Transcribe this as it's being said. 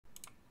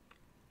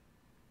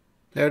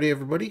Howdy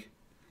everybody.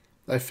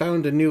 I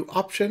found a new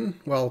option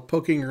while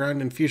poking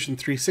around in Fusion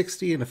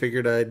 360 and I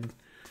figured I'd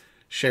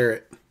share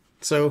it.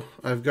 So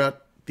I've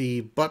got the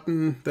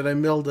button that I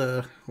milled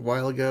a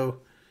while ago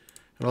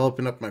and I'll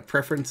open up my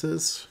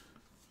preferences.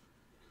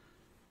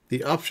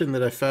 The option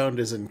that I found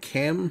is in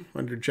CAM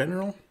under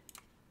General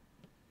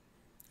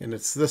and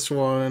it's this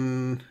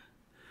one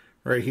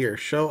right here,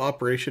 Show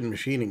Operation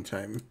Machining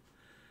Time.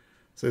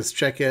 So let's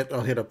check it,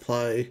 I'll hit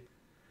apply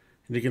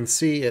and you can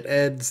see it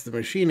adds the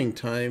machining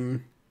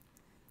time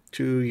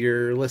to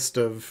your list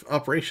of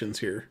operations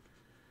here,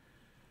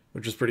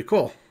 which is pretty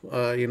cool.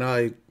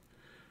 I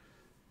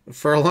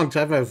for a long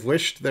time I've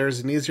wished there's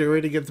an easier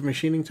way to get the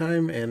machining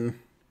time, and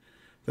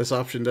this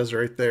option does it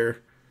right there.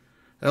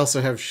 I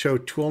also have show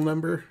tool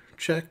number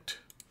checked,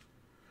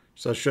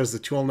 so it shows the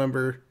tool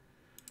number.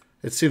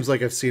 It seems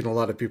like I've seen a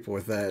lot of people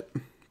with that,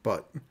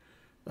 but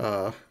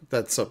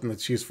that's something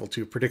that's useful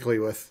too, particularly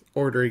with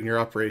ordering your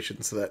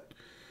operations so that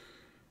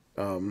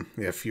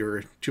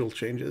fewer tool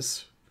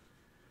changes.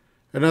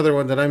 Another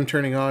one that I'm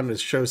turning on is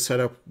show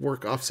setup,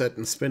 work offset,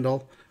 and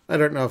spindle. I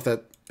don't know if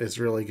that is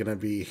really going to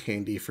be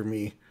handy for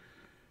me.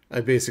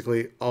 I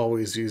basically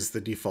always use the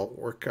default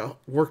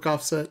work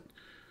offset,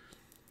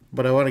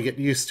 but I want to get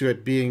used to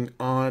it being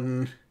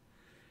on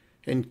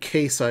in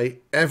case I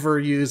ever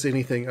use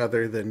anything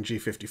other than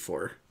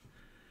G54.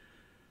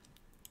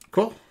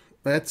 Cool.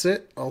 That's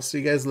it. I'll see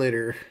you guys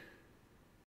later.